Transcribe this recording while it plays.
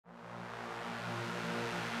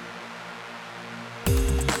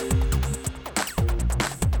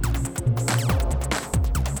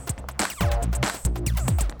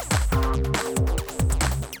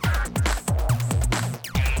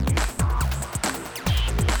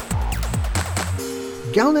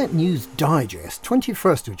Galnet News Digest,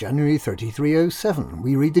 21st of January 3307.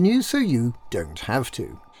 We read the news so you don't have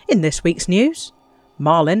to. In this week's news,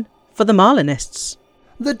 Marlin for the Marlinists.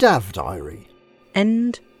 The Dav Diary.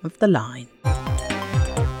 End of the line.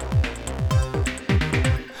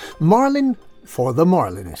 Marlin for the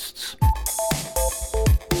Marlinists.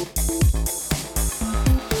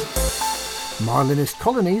 Marlinist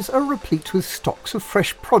colonies are replete with stocks of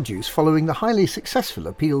fresh produce following the highly successful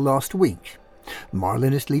appeal last week.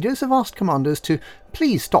 Marlinist leaders have asked commanders to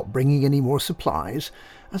please stop bringing any more supplies,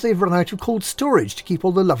 as they've run out of cold storage to keep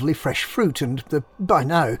all the lovely fresh fruit and the, by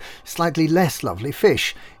now, slightly less lovely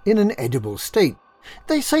fish in an edible state.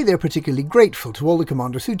 They say they're particularly grateful to all the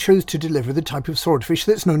commanders who chose to deliver the type of swordfish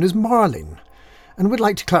that's known as marlin, and would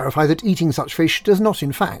like to clarify that eating such fish does not,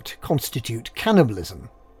 in fact, constitute cannibalism.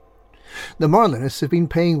 The Marlinists have been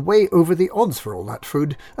paying way over the odds for all that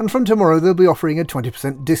food, and from tomorrow they'll be offering a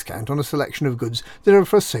 20% discount on a selection of goods that are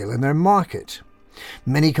for sale in their market.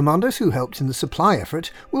 Many commanders who helped in the supply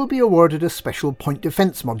effort will be awarded a special point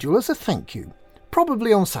defence module as a thank you,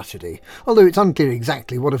 probably on Saturday, although it's unclear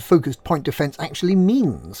exactly what a focused point defence actually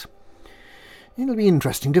means. It'll be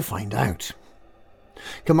interesting to find out.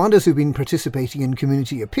 Commanders who've been participating in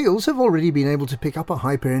community appeals have already been able to pick up a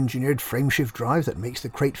hyper-engineered frameshift drive that makes the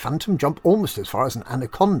Crate Phantom jump almost as far as an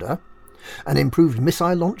Anaconda, an improved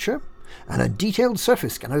missile launcher, and a detailed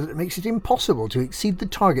surface scanner that makes it impossible to exceed the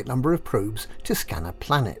target number of probes to scan a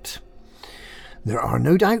planet. There are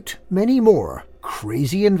no doubt many more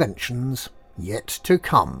crazy inventions yet to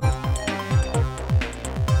come.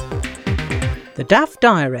 The Dav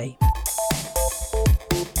Diary.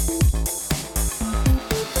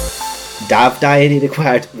 Dav Diary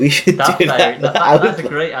required. We should Dav do Diary. that. That's a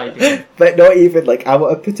great idea. But not even, like, I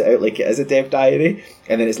want to put it out like it is a Dav Diary,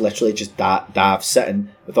 and then it's literally just Dav sitting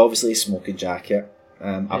with obviously a smoking jacket,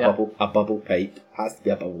 a bubble pipe, has to be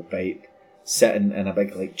a bubble pipe, sitting in a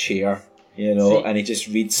big, like, chair, you know, and he just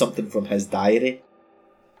reads something from his diary.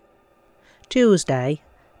 Tuesday,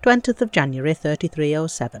 20th of January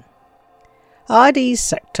 3307. ID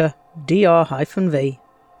Sector DR-V,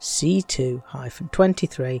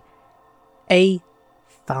 C2-23,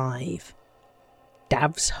 A5.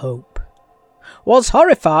 Dav's Hope. Was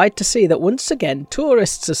horrified to see that once again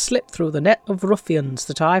tourists have slipped through the net of ruffians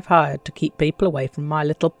that I've hired to keep people away from my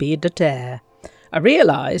little pied de terre. I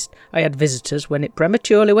realised I had visitors when it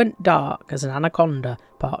prematurely went dark as an anaconda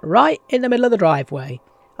parked right in the middle of the driveway.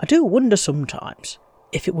 I do wonder sometimes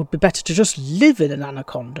if it would be better to just live in an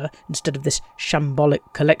anaconda instead of this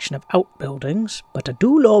shambolic collection of outbuildings, but I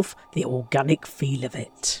do love the organic feel of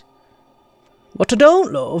it. What I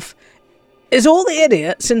don't love is all the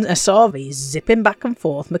idiots in SRVs zipping back and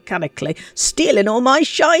forth mechanically, stealing all my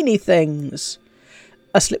shiny things.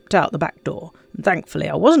 I slipped out the back door, and thankfully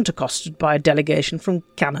I wasn't accosted by a delegation from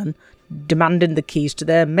Canon demanding the keys to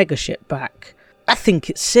their megaship back. I think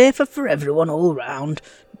it's safer for everyone all round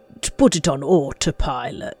to put it on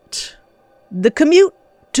autopilot. The commute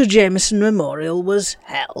to Jameson Memorial was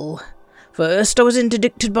hell. First I was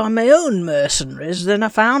interdicted by my own mercenaries, then I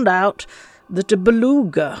found out that a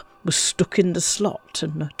beluga was stuck in the slot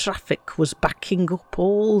and the traffic was backing up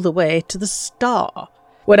all the way to the Star.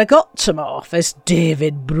 When I got to my office,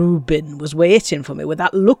 David Brubin was waiting for me with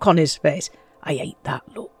that look on his face. I hate that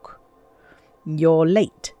look. "You're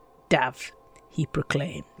late, Dav," he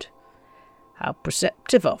proclaimed. "How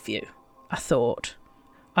perceptive of you," I thought.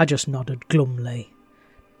 I just nodded glumly.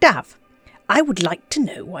 "Dav, I would like to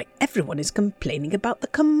know why everyone is complaining about the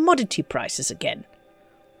commodity prices again."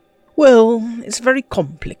 "Well, it's very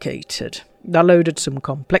complicated." I loaded some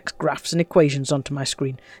complex graphs and equations onto my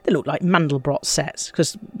screen. They looked like Mandelbrot sets,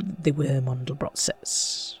 because they were Mandelbrot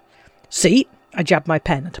sets. "See?" I jabbed my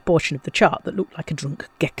pen at a portion of the chart that looked like a drunk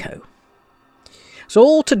gecko. "It's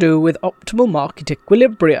all to do with optimal market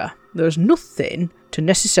equilibria. There's nothing to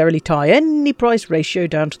necessarily tie any price ratio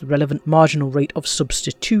down to the relevant marginal rate of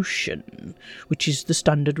substitution, which is the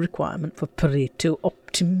standard requirement for Pareto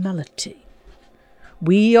optimality.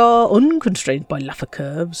 We are unconstrained by Laffer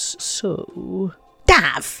curves, so..."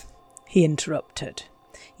 "Dav," he interrupted,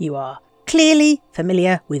 "you are clearly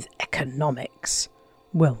familiar with economics."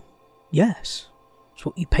 "Well, yes, it's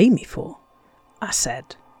what you pay me for," I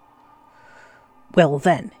said. "Well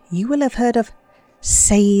then, you will have heard of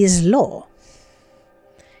Say's Law."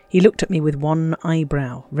 He looked at me with one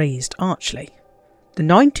eyebrow raised archly. "The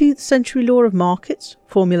 19th century law of markets,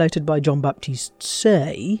 formulated by John Baptiste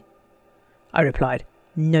Say?" I replied,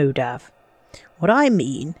 "No, Dav. What I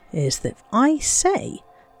mean is that if I say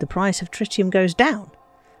the price of tritium goes down,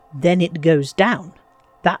 then it goes down.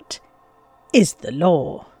 That is the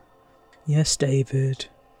law." "Yes, David,"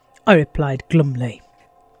 I replied glumly.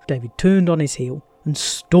 David turned on his heel and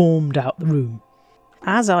stormed out the room.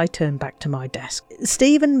 As I turned back to my desk,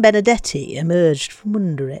 Stephen Benedetti emerged from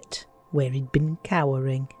under it, where he'd been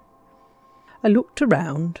cowering. I looked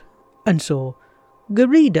around and saw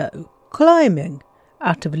Garrido climbing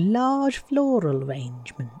out of a large floral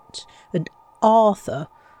arrangement, and Arthur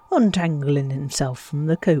untangling himself from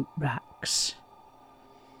the coat racks.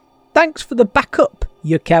 "Thanks for the backup,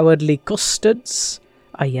 you cowardly custards,"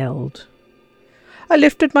 I yelled. I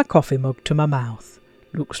lifted my coffee mug to my mouth.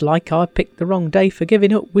 Looks like I picked the wrong day for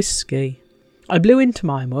giving up whiskey. I blew into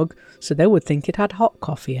my mug so they would think it had hot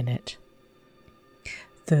coffee in it.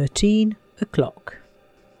 13 o'clock.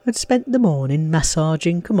 I'd spent the morning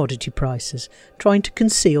massaging commodity prices, trying to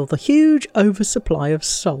conceal the huge oversupply of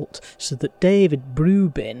salt so that David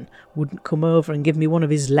Brubin wouldn't come over and give me one of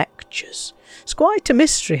his lectures. It's quite a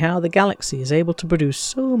mystery how the galaxy is able to produce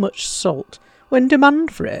so much salt when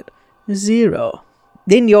demand for it is zero.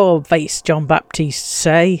 In your face, John Baptiste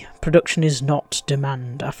say, production is not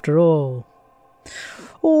demand after all.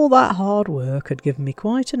 All that hard work had given me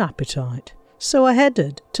quite an appetite, so I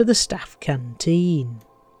headed to the staff canteen.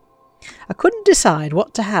 I couldn't decide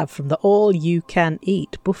what to have from the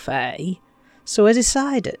all-you-can-eat buffet, so I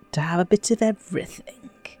decided to have a bit of everything.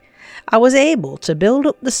 I was able to build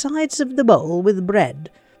up the sides of the bowl with bread,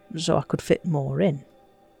 so I could fit more in.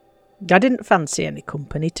 I didn't fancy any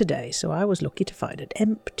company today, so I was lucky to find an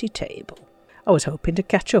empty table. I was hoping to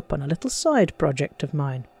catch up on a little side project of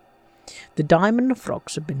mine. The Diamond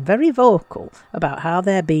Frogs had been very vocal about how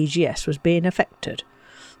their BGS was being affected,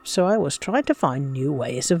 so I was trying to find new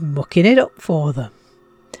ways of mucking it up for them.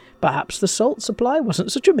 Perhaps the salt supply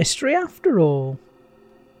wasn't such a mystery after all.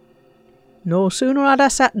 No sooner had I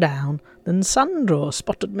sat down than Sandro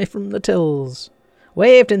spotted me from the tills,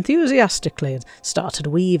 waved enthusiastically and started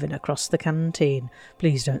weaving across the canteen.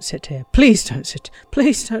 "Please don't sit here. Please don't sit.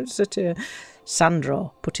 Please don't sit here."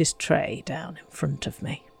 Sandro put his tray down in front of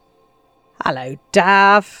me. "Hello,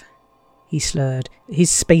 Dav," he slurred, his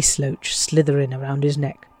space loach slithering around his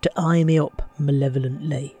neck to eye me up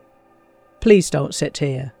malevolently. "Please don't sit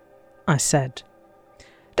here," I said.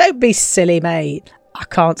 "Don't be silly, mate. I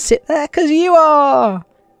can't sit there 'cause you are,"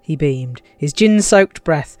 he beamed, his gin-soaked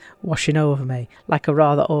breath washing over me like a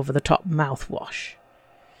rather over-the-top mouthwash.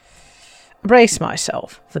 I braced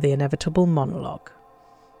myself for the inevitable monologue.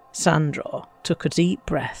 Sandro took a deep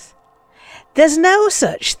breath. "There's no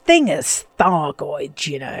such thing as Thargoids,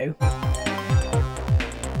 you know."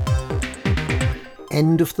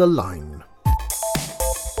 End of the line.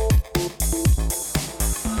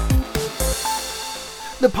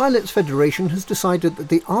 The Pilots Federation has decided that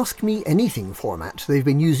the Ask Me Anything format they've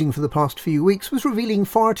been using for the past few weeks was revealing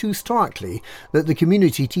far too starkly that the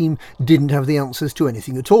community team didn't have the answers to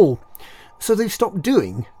anything at all, so they've stopped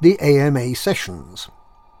doing the AMA sessions.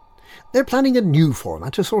 They're planning a new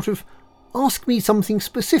format, a sort of Ask Me Something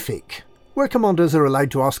Specific, where commanders are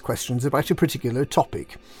allowed to ask questions about a particular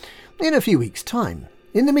topic, in a few weeks' time.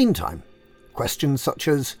 In the meantime, questions such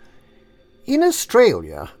as, in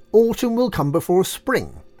Australia, autumn will come before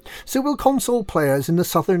spring, so will console players in the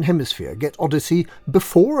Southern Hemisphere get Odyssey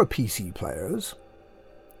before PC players?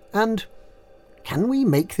 And, can we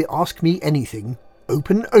make the Ask Me Anything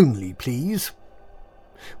open only, please?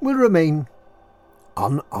 Will remain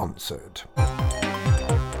unanswered.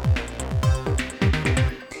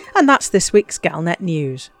 And that's this week's Galnet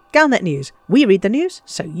News. Galnet News. We read the news,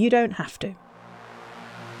 so you don't have to.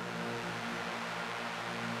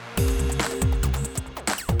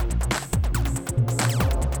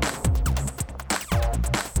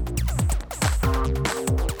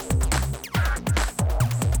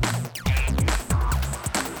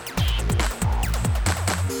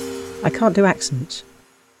 I can't do accents.